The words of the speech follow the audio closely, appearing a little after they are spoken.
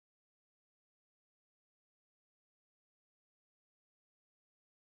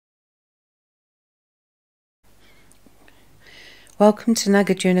Welcome to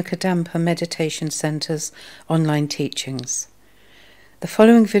Nagarjuna Kadampa Meditation Centre's online teachings. The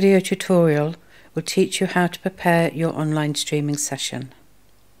following video tutorial will teach you how to prepare your online streaming session.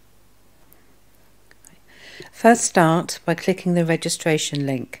 First, start by clicking the registration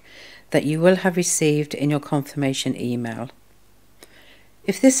link that you will have received in your confirmation email.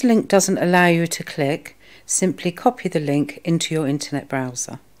 If this link doesn't allow you to click, simply copy the link into your internet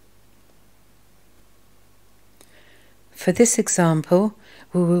browser. For this example,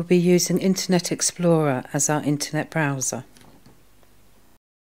 we will be using Internet Explorer as our internet browser.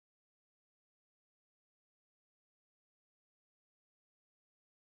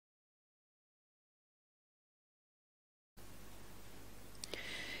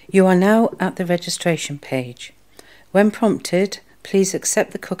 You are now at the registration page. When prompted, please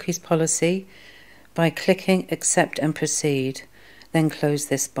accept the cookies policy by clicking Accept and Proceed, then close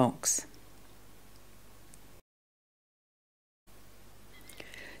this box.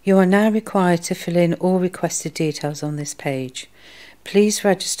 You are now required to fill in all requested details on this page. Please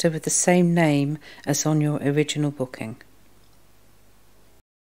register with the same name as on your original booking.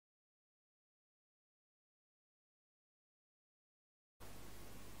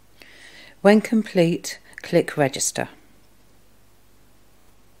 When complete, click Register.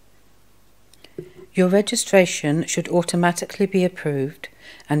 Your registration should automatically be approved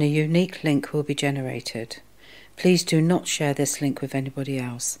and a unique link will be generated. Please do not share this link with anybody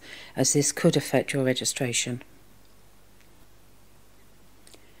else, as this could affect your registration.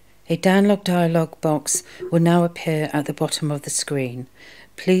 A download dialog box will now appear at the bottom of the screen.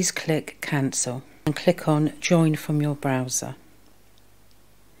 Please click Cancel and click on Join from your browser.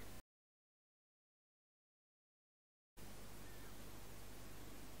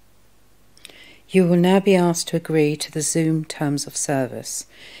 You will now be asked to agree to the Zoom Terms of Service.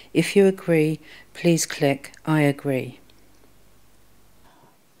 If you agree, please click I agree.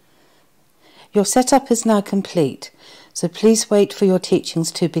 Your setup is now complete, so please wait for your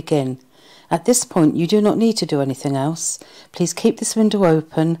teachings to begin. At this point, you do not need to do anything else. Please keep this window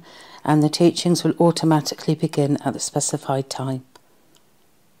open and the teachings will automatically begin at the specified time.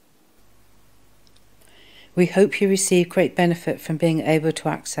 We hope you receive great benefit from being able to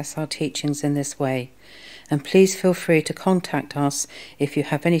access our teachings in this way, and please feel free to contact us if you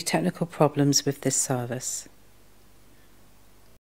have any technical problems with this service.